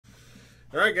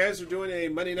All right, guys, we're doing a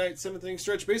Monday night 7th inning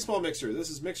stretch baseball mixer. This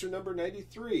is mixer number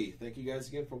 93. Thank you guys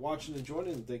again for watching and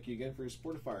joining, and thank you again for your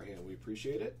support of Firehand. We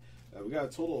appreciate it. We got a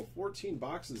total of 14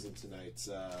 boxes in tonight's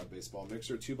baseball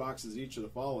mixer, 2 boxes each of the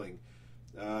following.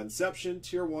 Inception,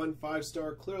 Tier 1,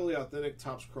 5-star, Clearly Authentic,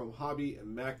 Topps Chrome Hobby,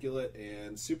 Immaculate,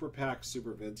 and Super Pack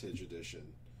Super Vintage Edition.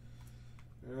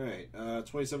 All right,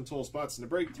 27 total spots in the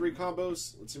break, 3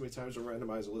 combos. Let's see how many times we'll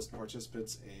randomize a list of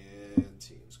participants and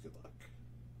teams. Good luck.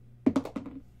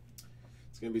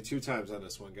 It's going to be 2 times on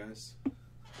this one, guys.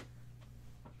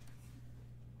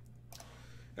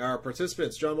 Our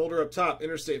participants, John Mulder up top,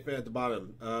 Interstate fan at the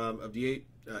bottom. Of the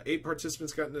 8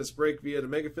 participants got in this break via the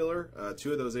Mega Filler.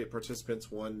 2 of those 8 participants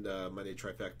won Monday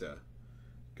Trifecta.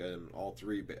 Got in all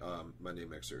 3 Monday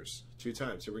mixers. 2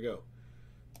 times. Here we go.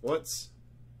 Once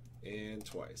and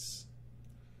twice.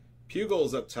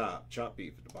 Pugles up top, Chop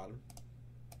Beef at the bottom.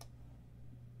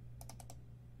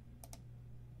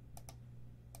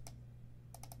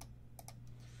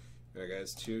 All right,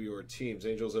 guys, to your teams.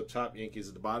 Angels up top, Yankees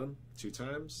at the bottom. 2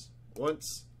 times.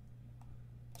 Once,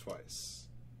 twice.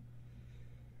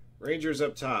 Rangers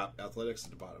up top, Athletics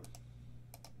at the bottom.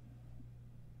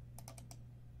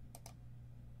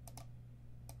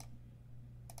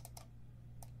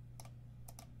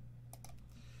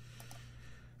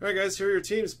 All right, guys, here are your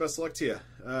teams. Best of luck to you.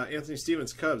 Anthony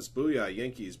Stevens, Cubs. Booyah,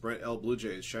 Yankees. Brent L, Blue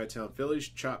Jays. Chi-Town, Phillies.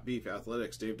 Chop Beef,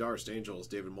 Athletics. Dave Darst, Angels.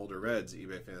 David Mulder, Reds.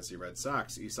 eBay Fantasy, Red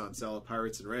Sox. Isan Sala,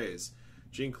 Pirates and Rays.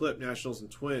 Gene Clip, Nationals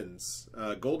and Twins.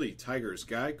 Goldie, Tigers.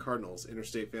 Guy, Cardinals.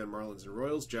 Interstate Fan, Marlins and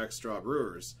Royals. Jack Straw,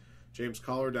 Brewers. James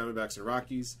Collar, Diamondbacks and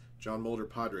Rockies. John Mulder,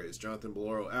 Padres. Jonathan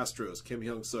Boloro, Astros. Kim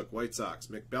Hyung-suk, White Sox.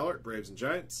 Mick Ballard, Braves and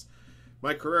Giants.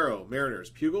 Mike Carrero,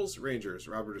 Mariners. Pugles, Rangers.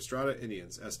 Robert Estrada,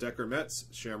 Indians. S. Decker, Mets.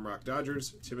 Shamrock,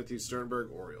 Dodgers. Timothy Sternberg,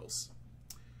 Orioles.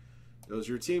 Those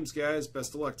are your teams, guys.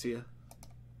 Best of luck to you.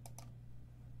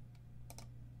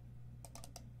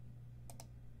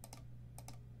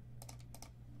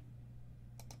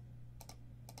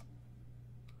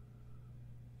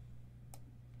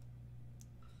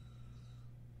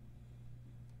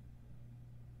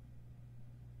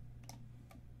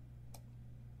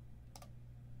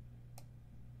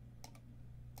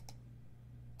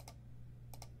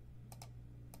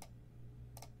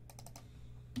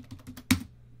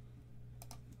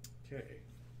 Okay.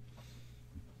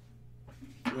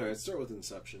 All right, let's start with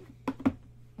Inception.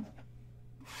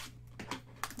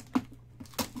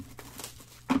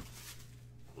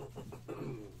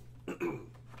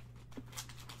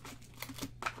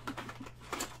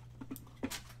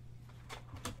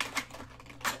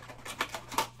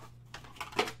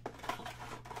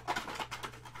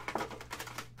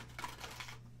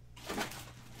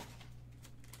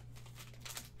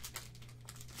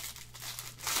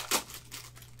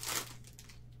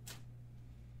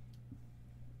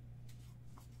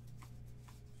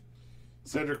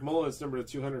 Cedric Mullins, number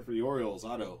 200 for the Orioles.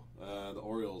 Auto. The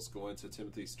Orioles going to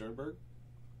Timothy Sternberg.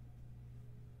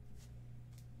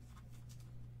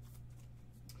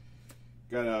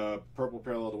 Got a purple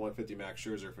parallel to 150 Max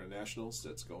Scherzer for the Nationals.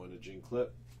 That's going to Gene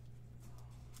Clip.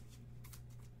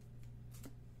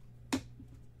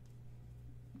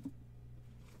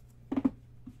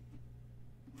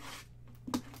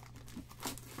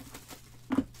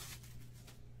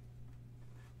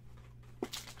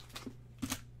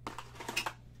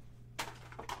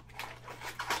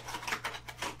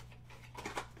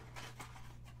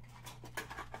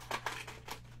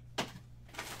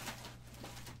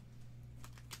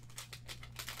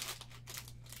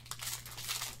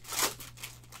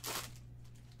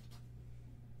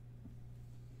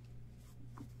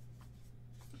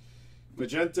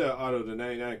 Magenta auto to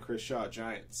 99, Chris Shaw,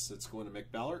 Giants. It's going to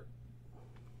Mick Ballard.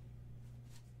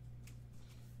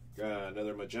 Got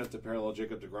another magenta parallel,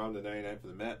 Jacob deGrom to 99 for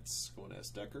the Mets. Going to S.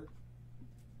 Decker.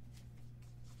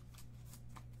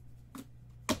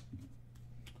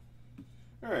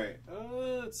 All right,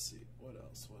 let's see. What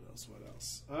else?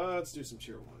 Let's do some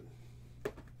Tier 1.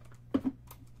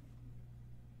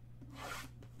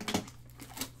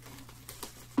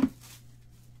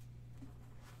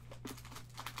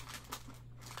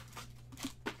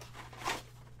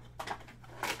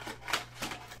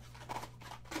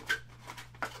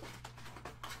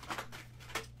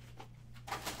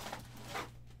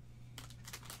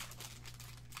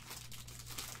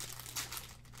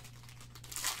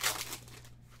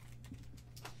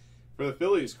 For the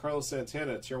Phillies, Carlos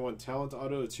Santana, Tier 1 Talent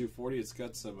Auto to 240. It's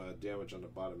got some damage on the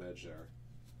bottom edge there.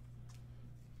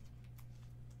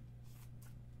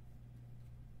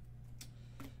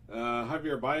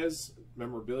 Javier Baez,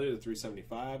 memorabilia to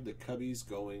 375. The Cubbies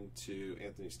going to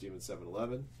Anthony Stevens,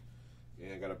 711.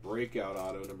 And I got a breakout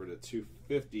auto, number to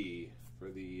 250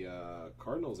 for the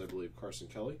Cardinals, I believe, Carson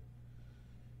Kelly.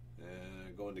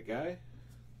 And going to Guy.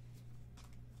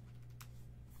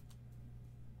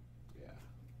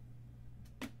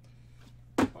 Yeah.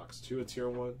 Box 2 of Tier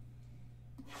 1.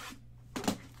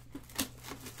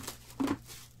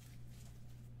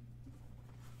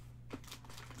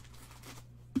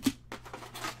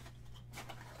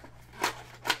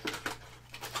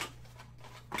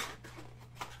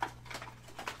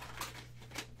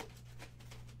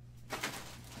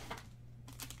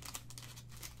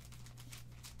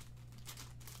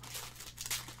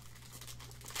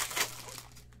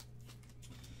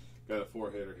 Got a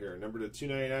 4-hitter here. Number to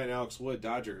 299, Alex Wood,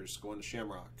 Dodgers, going to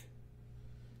Shamrock.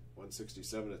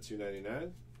 167 to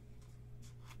 299.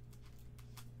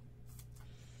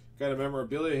 Got a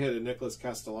memorabilia hit of Nicholas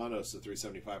Castellanos to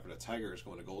 375 for the Tigers,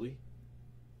 going to Goldie.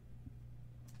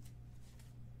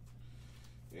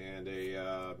 And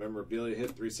a memorabilia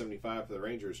hit 375 for the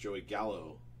Rangers, Joey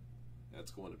Gallo.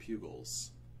 That's going to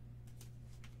Pugles.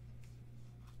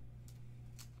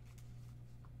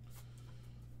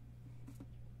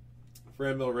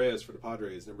 Franmil Reyes for the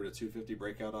Padres, number to 250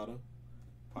 breakout auto.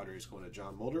 Padres going to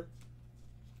John Mulder.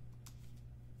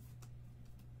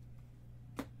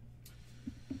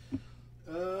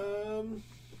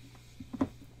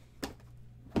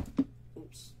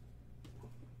 Oops.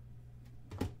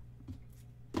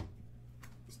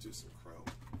 Let's do some Chrome.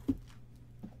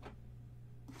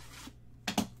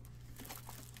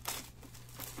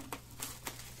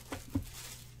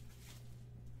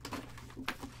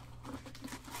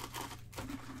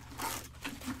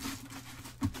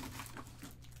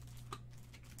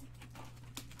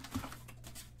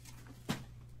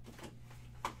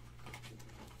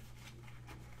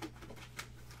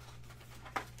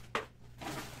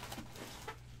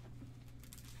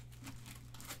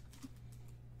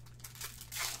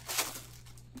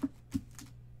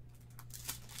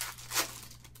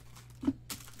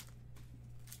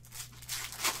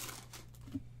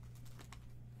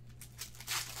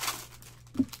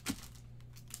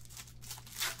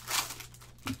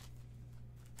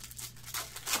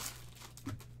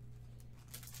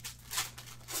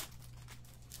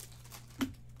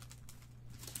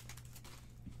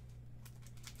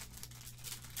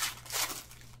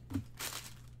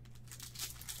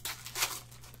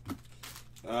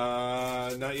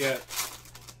 Not yet.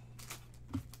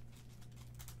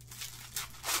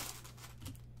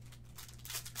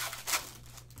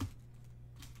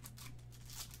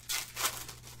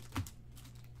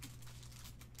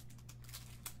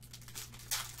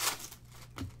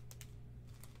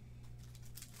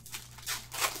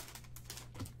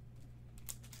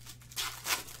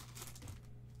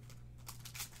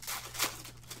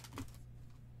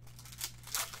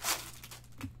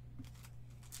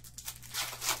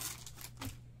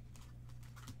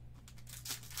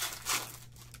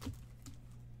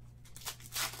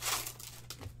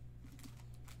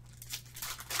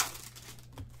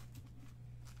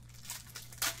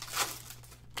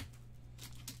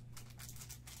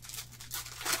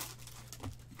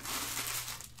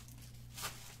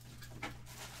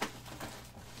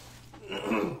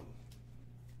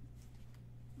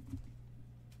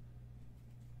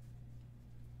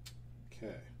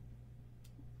 Okay.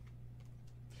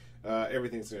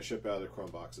 Everything's going to ship out of the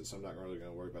Chrome boxes, so I'm not really going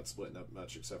to worry about splitting up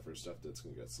much except for stuff that's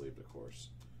going to get sleeved, of course.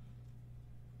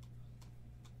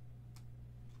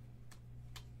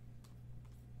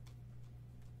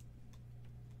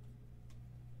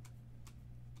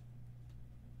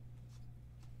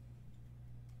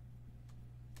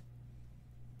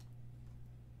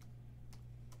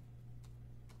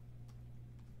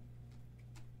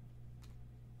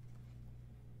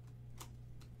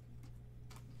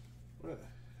 What the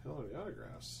hell are the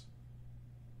autographs?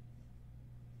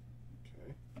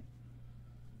 Okay.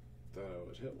 Thought I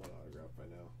would hit one autograph by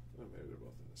now. Oh, maybe they're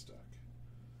both in the stack.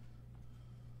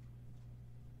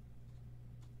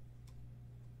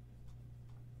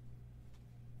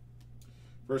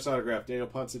 First autograph, Daniel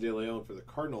Ponce de Leon for the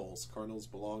Cardinals. Cardinals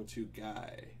belong to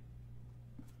Guy.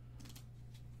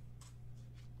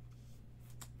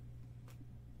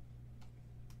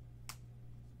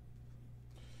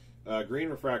 Green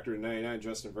refractor to 99,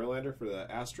 Justin Verlander for the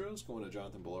Astros, going to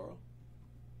Jonathan Bolero.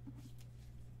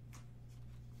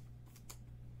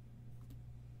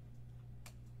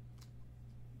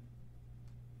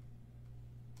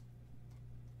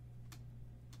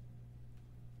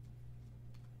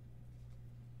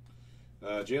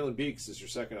 Jalen Beeks is your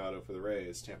second auto for the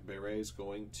Rays. Tampa Bay Rays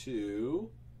going to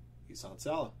Isan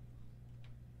Sala.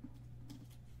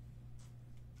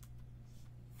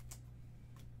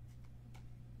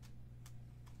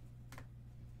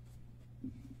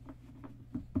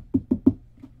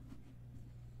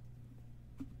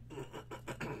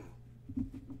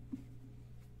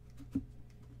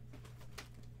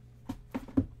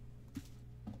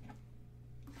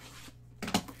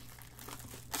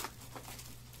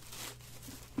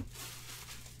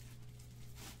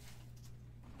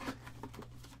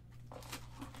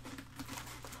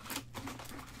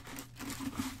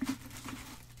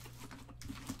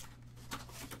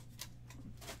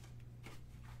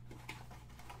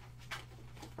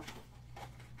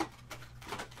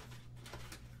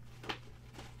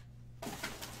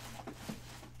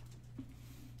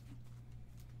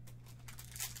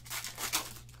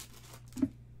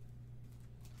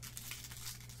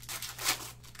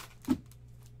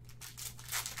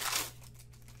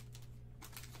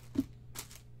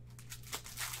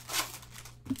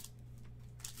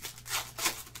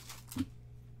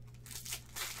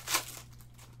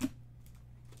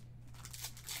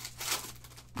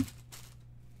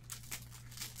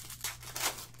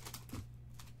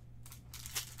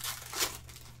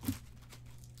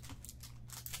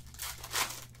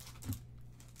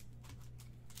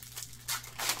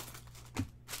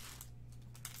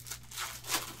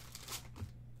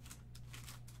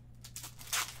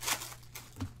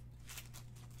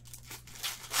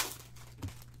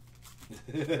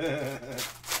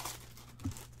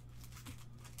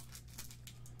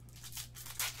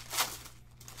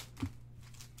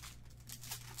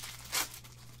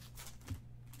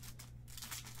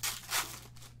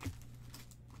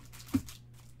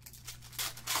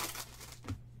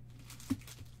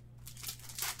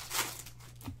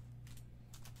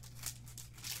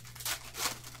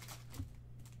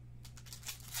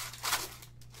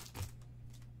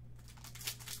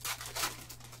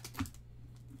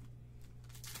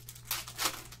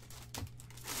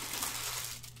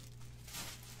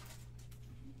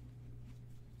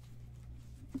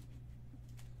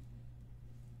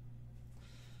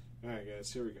 All right,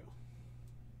 guys, here we go.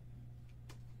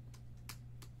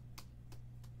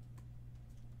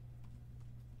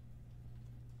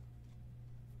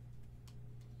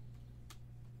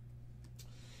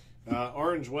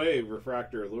 Orange Wave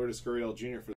Refractor, Lourdes Gurriel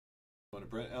Jr. for the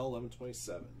Brent L.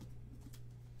 1127.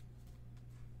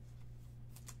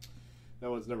 That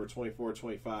one's number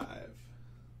 2425.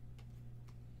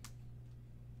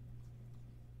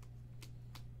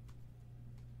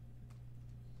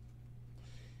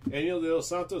 Daniel De Los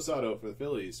Santos auto for the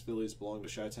Phillies. Phillies belong to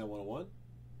Chi-Town 101.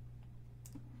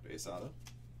 Base auto.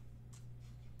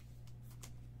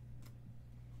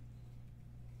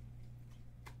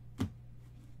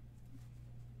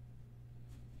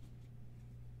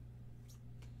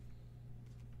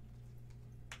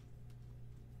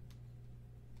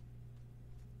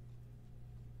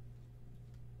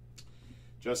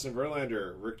 Justin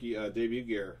Verlander, rookie debut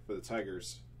gear for the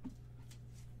Tigers.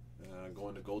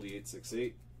 Going to Goldie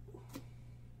 868.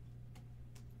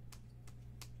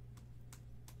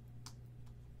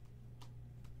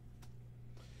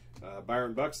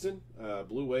 Byron Buxton,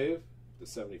 Blue Wave to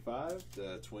 75.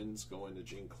 The Twins going to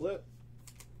Gene Clip.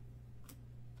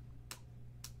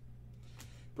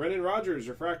 Brendan Rodgers,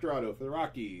 refractor auto for the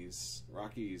Rockies.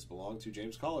 Rockies belong to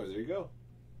James Collar. There you go.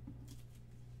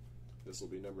 This will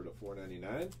be numbered to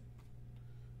 499.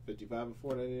 55 of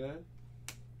 499.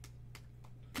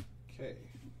 Okay.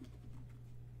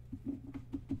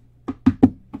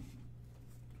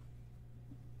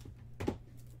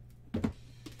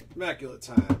 Immaculate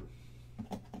time.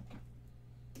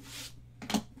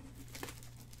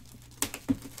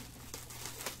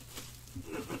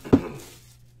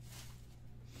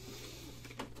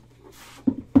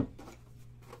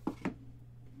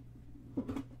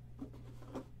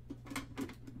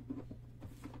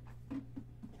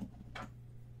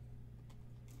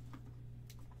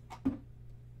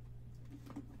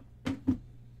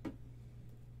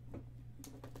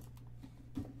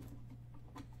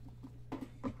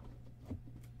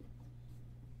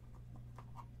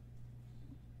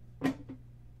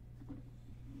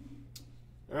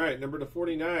 All right, number to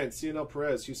 49, CNL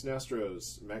Perez, Houston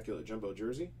Astros, immaculate jumbo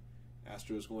jersey.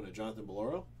 Astros going to Jonathan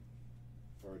Belloro,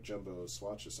 or a jumbo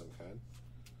swatch of some kind.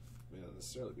 May not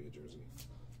necessarily be a jersey.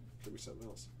 Could be something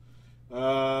else.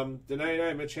 The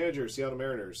 99, Mitch Haniger, Seattle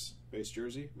Mariners, base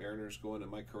jersey. Mariners going to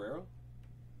Mike Carrero.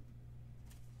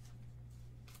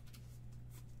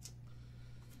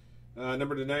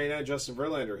 Number to 99, Justin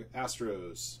Verlander,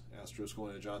 Astros. Astros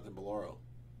going to Jonathan Belloro.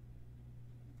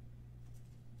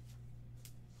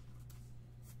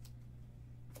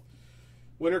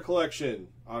 Winter Collection,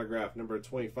 autograph number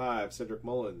 25, Cedric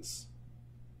Mullins.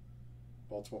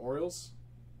 Baltimore Orioles.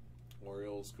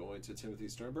 Orioles going to Timothy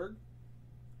Sternberg.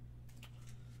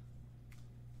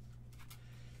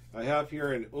 I have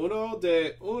here an Uno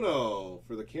de Uno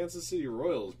for the Kansas City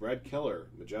Royals, Brad Keller.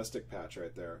 Majestic patch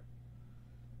right there.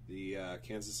 The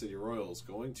Kansas City Royals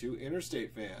going to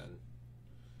Interstate Fan.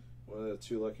 One of the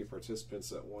two lucky participants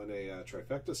that won a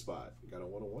trifecta spot. Got a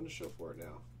 101 to show for it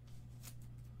now.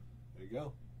 There you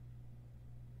go.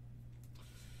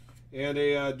 And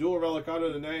a dual relic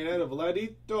auto to 99 of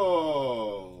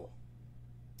Vladito.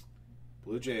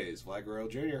 Blue Jays, Vlad Guerrero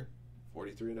Jr.,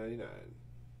 $43.99.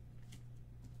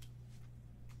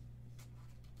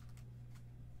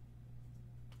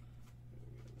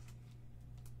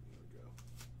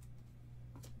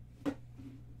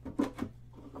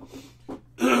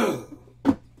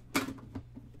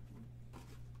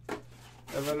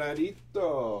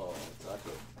 Vladito.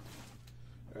 Taco.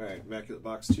 All right, immaculate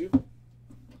box 2.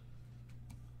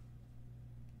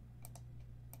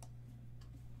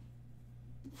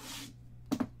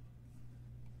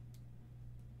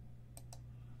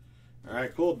 All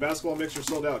right, cool. Basketball mixer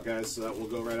sold out, guys, so that will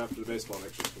go right after the baseball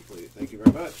mixer is complete. Thank you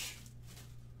very much.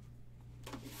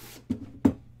 Do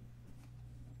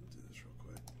this real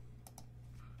quick.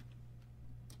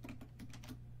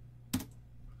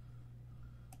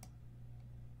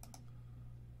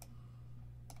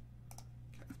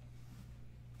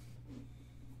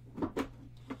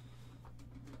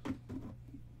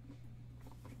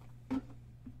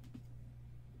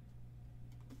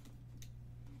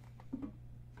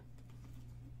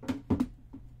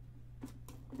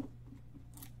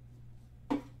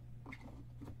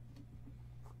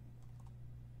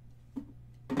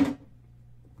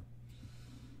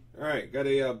 right, got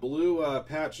a blue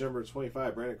patch number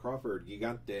 25, Brandon Crawford,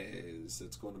 Gigantes.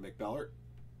 That's going to Mick Ballard.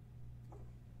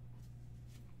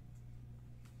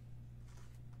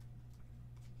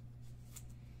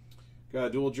 Got a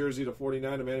dual jersey to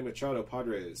 49 of Manny Machado,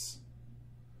 Padres.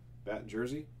 Bat and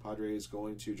jersey, Padres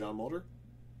going to John Mulder.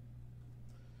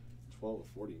 12 of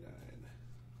 49.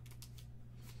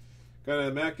 Got an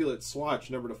immaculate swatch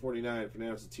number to 49,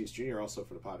 Fernando Tatis Jr., also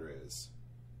for the Padres.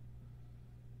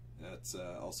 That's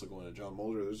also going to John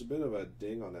Mulder. There's a bit of a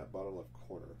ding on that bottom left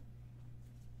corner.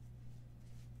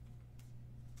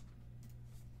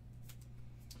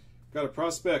 Got a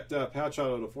prospect patch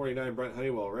auto to 49, Brent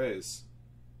Honeywell, Rays.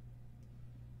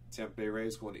 Tampa Bay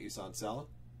Rays going to Isan Sala,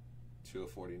 2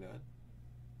 of 49.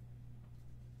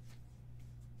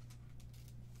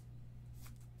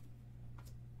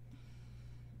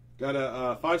 Got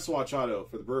a 5-swatch auto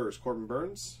for the Brewers, Corbin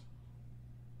Burns.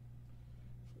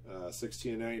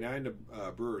 16 of 99.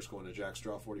 The Brewers going to Jack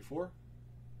Straw, 44.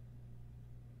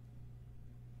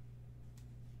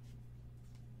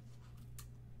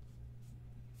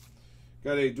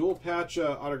 Got a dual patch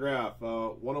autograph,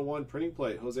 101 printing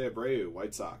plate, Jose Abreu,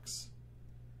 White Sox.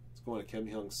 It's going to Kim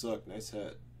Hyung-suk. Nice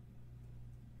hit.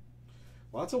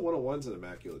 Lots of 101s in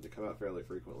Immaculate. They come out fairly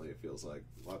frequently, it feels like.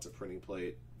 Lots of printing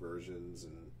plate versions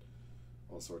and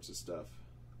all sorts of stuff.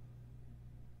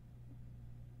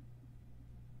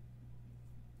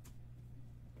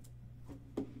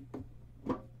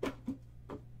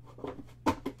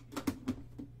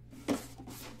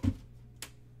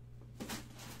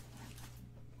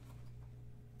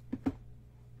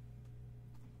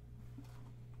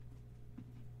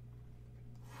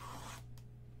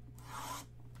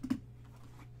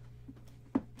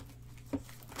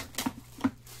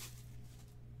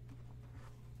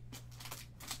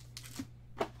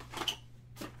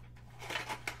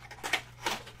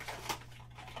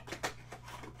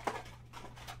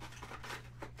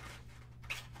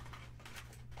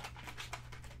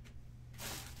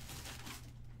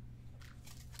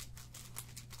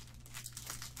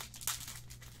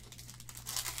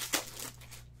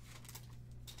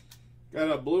 Got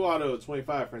a blue auto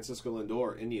 25, Francisco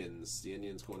Lindor, Indians. The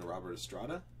Indians going to Robert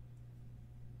Estrada.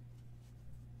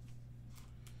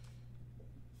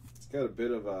 It's got a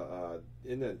bit of a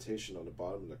indentation on the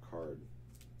bottom of the card.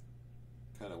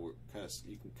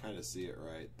 You can kind of see it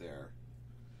right there.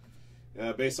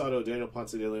 Base auto Daniel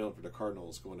Ponce de Leon for the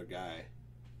Cardinals going to Guy.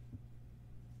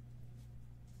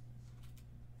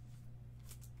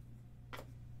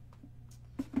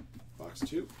 Box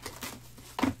 2.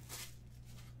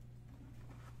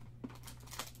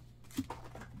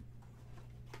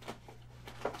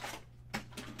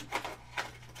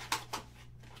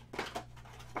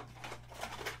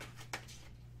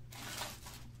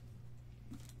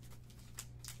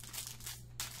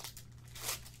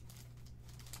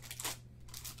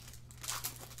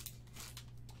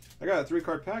 I got a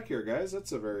 3-card pack here, guys.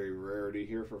 That's a very rarity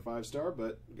here for 5-star,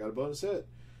 but got a bonus hit.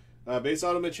 Base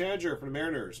auto Mitch Haniger for the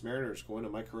Mariners. Mariners going to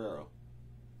Mike Carrero.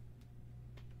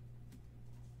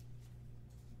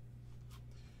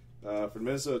 For the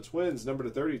Minnesota Twins, number to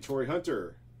 30, Torrey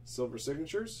Hunter. Silver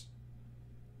signatures.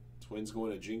 Twins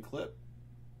going to Gene Clip.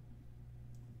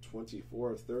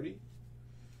 24 of 30.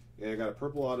 And I got a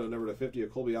purple auto number to 50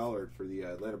 of Colby Allard for the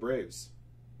Atlanta Braves.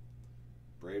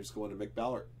 Braves going to Mick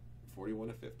Ballard. 41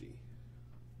 of 50.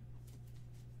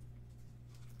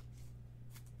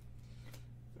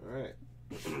 All right.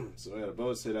 So we got a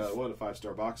bonus hit out of 1 of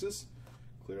 5-star boxes.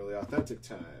 Clearly authentic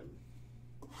time.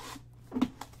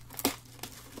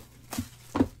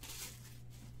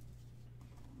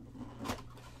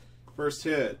 First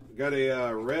hit. Got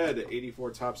a red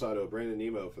 84 Topps auto, Brandon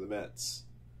Nimmo for the Mets.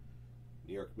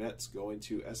 New York Mets going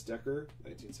to S. Decker,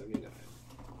 1979.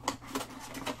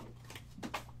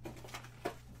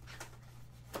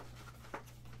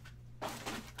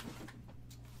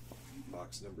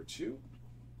 Box number 2.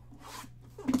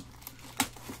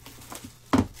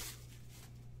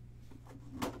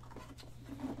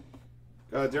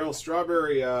 Darryl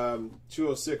Strawberry,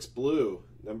 206 blue,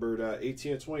 numbered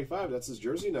 18 of 25. That's his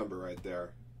jersey number right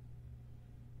there.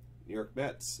 New York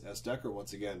Mets, S. Decker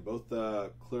once again. Both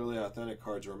clearly authentic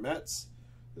cards were Mets.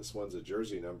 This one's a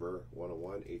jersey number,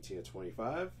 101, 18 of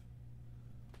 25.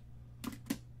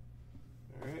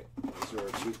 All right, those are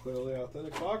our 2 clearly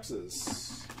authentic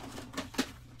boxes.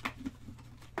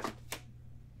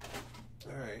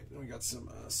 All right, we got some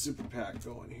super pack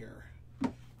going here.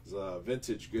 There's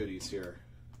vintage goodies here.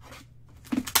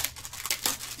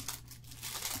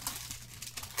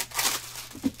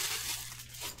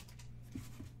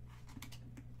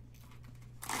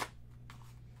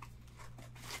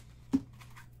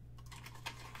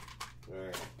 All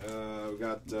right,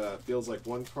 feels like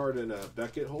one card in a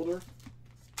Beckett holder.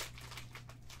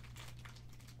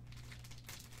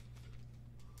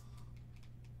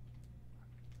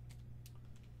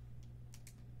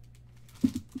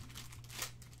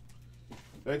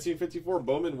 (1954)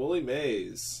 Bowman Willie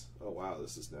Mays. Oh wow,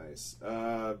 this is nice.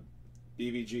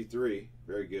 BVG3,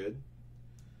 very good.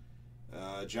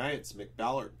 Giants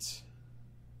McBallard.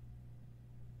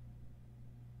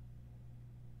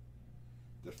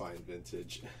 Define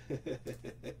vintage.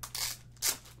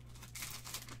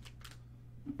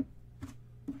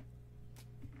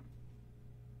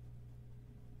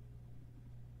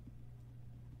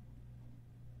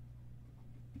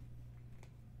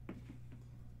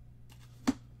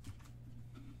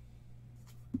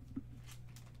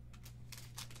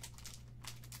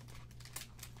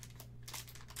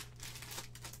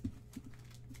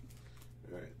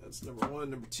 That's number one.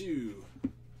 Number two.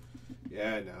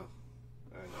 Yeah, I know.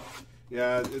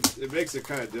 Yeah, it makes it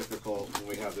kind of difficult when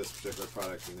we have this particular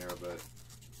product in there, but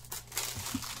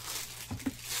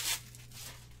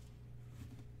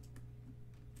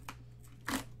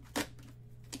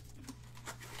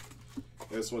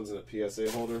this one's in a PSA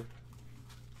holder.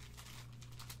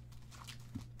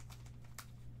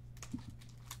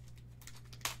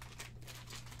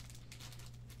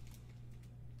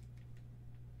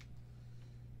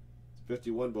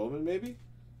 '51 Bowman, maybe?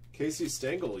 Casey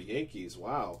Stengel, Yankees.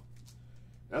 Wow.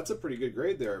 That's a pretty good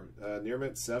grade there. Near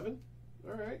mint 7.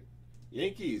 All right.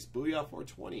 Yankees, Booyah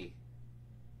 420.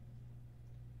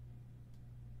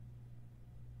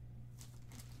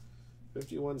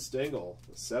 '51 Stengel.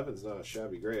 The 7's not a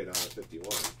shabby grade on a 51.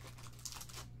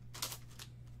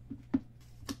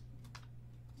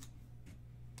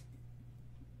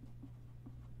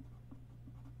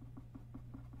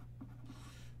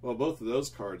 Well, both of those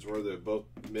cards were both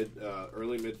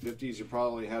early mid 50s. You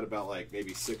probably had about like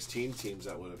maybe 16 teams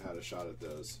that would have had a shot at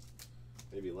those,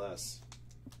 maybe less.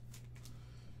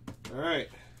 All right,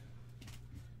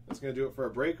 that's gonna do it for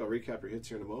our break. I'll recap your hits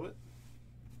here in a moment.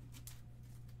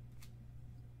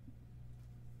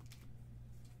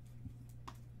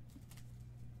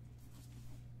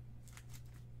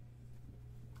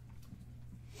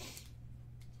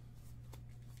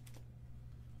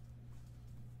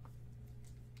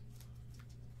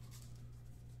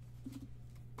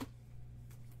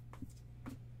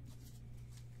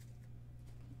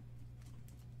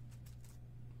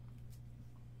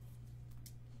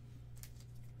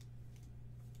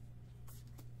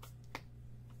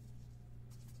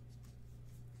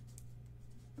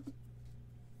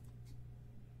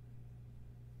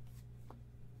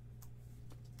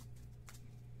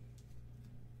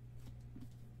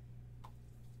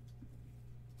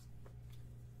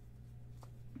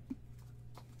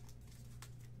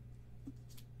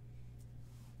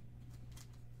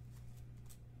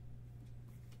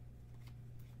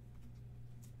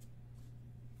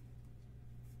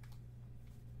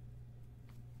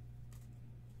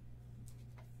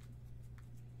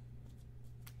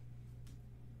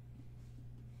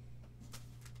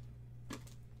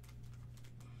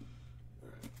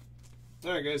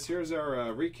 All right, guys, here's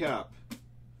our recap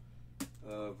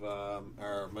of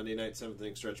our Monday Night 7th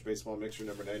Inning Stretch Baseball Mixer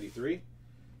number 93.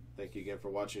 Thank you again for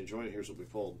watching and joining. Here's what we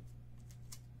pulled.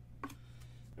 All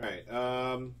right,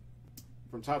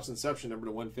 from Topps Inception, number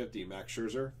to 150, Max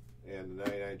Scherzer, and the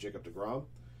 99, Jacob deGrom.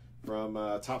 From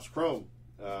Topps Chrome,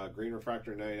 Green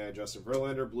Refractor 99, Justin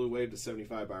Verlander. Blue Wave to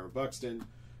 75, Byron Buxton.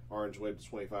 Orange Wave to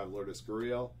 25, Lourdes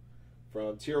Gurriel.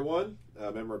 From Tier 1,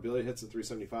 memorabilia hits at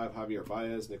 375, Javier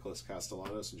Baez, Nicholas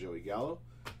Castellanos, and Joey Gallo.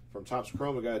 From Topps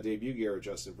Chrome, we got a debut gear of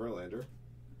Justin Verlander.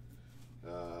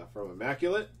 From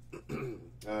Immaculate,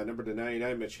 number to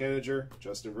 99, Mitch Haniger,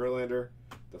 Justin Verlander.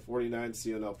 The 49,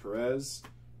 Cionel Perez,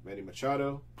 Manny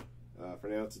Machado,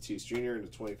 Fernando Tatis Jr., and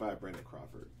the 25, Brandon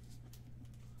Crawford.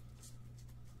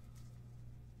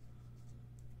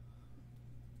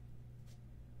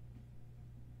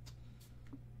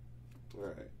 All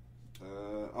right.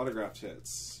 Autographed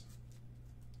hits.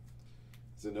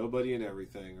 It's a nobody and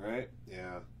everything, right?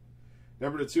 Yeah.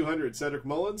 Number to 200, Cedric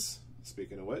Mullins.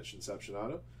 Speaking of which, Inception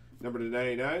Auto. Number to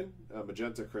 99,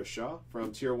 Magenta Chris Shaw.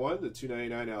 From Tier 1, the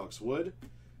 299, Alex Wood.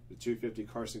 The 250,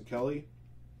 Carson Kelly.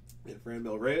 And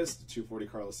Franmil Reyes, the 240,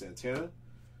 Carlos Santana.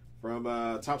 From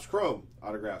Topps Chrome,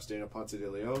 autographs, Daniel Ponce de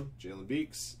Leon, Jalen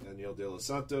Beeks, and Neil De Los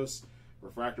Santos.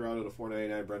 Refractor Auto to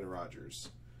 499, Brendan Rodgers.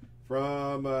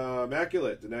 From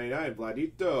Immaculate to 99,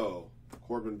 Vladito,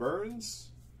 Corbin Burns.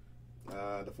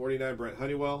 The 49, Brent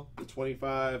Honeywell. The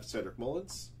 25, Cedric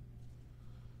Mullins.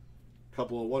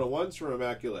 Couple of 101s from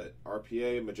Immaculate.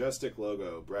 RPA Majestic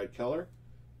logo, Brad Keller.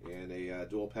 And a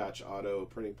dual patch auto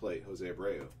printing plate, Jose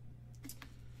Abreu.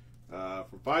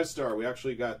 From 5-star, we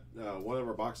actually got one of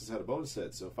our boxes had a bonus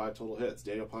hit, so 5 total hits.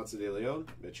 Daniel Ponce de Leon,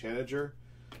 Mitch Haniger,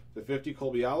 to 50,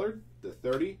 Colby Allard, to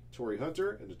 30, Torrey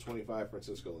Hunter, and to 25,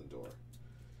 Francisco Lindor.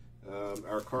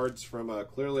 Our cards from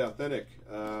Clearly Authentic,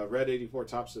 red 84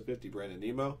 tops to 50, Brandon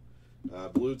Nemo,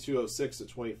 blue 206 to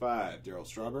 25, Darryl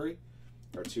Strawberry.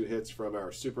 Our 2 hits from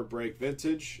our Super Break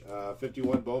Vintage,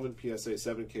 51 Bowman PSA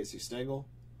 7, Casey Stengel.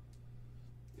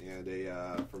 And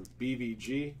a from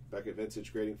BVG, Beckett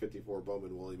Vintage Grading 54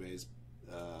 Bowman Willie Mays,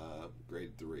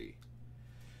 grade 3.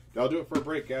 That'll do it for a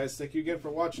break, guys. Thank you again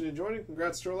for watching and joining.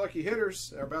 Congrats to our lucky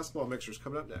hitters. Our basketball mixer's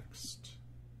coming up next.